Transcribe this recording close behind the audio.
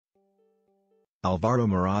Alvaro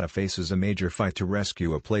Morata faces a major fight to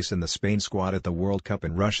rescue a place in the Spain squad at the World Cup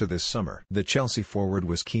in Russia this summer. The Chelsea forward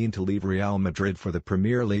was keen to leave Real Madrid for the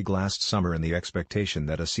Premier League last summer in the expectation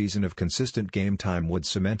that a season of consistent game time would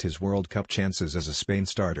cement his World Cup chances as a Spain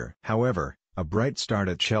starter. However, a bright start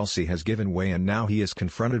at Chelsea has given way and now he is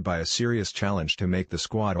confronted by a serious challenge to make the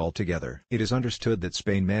squad altogether. It is understood that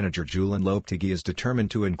Spain manager Julen Lopetegui is determined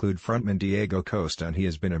to include frontman Diego Costa, and he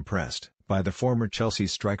has been impressed by the former Chelsea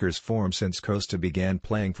striker's form since Costa began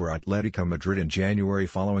playing for Atletico Madrid in January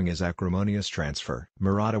following his acrimonious transfer.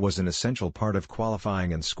 Morata was an essential part of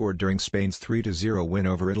qualifying and scored during Spain's 3-0 win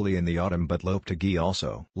over Italy in the autumn, but Lopetegui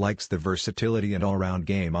also likes the versatility and all-round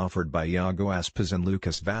game offered by Iago Aspas and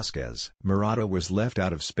Lucas Vazquez. Morata was left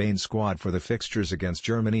out of Spain's squad for the fixtures against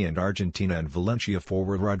Germany and Argentina, and Valencia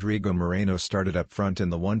forward Rodrigo Moreno started up front in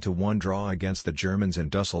the 1-1 draw against the Germans in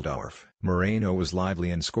Dusseldorf. Moreno was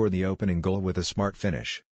lively and scored the opening goal with a smart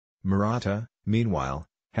finish. Morata, meanwhile,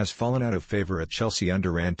 has fallen out of favour at Chelsea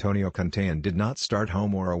under Antonio Conte and did not start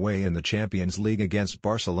home or away in the Champions League against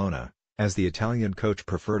Barcelona, as the Italian coach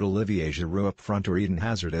preferred Olivier Giroud up front or Eden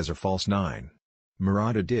Hazard as a false nine.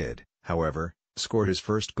 Morata did, however, score his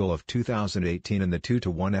first goal of 2018 in the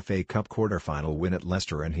 2-1 FA Cup quarter-final win at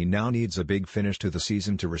Leicester, and he now needs a big finish to the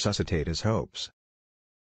season to resuscitate his hopes.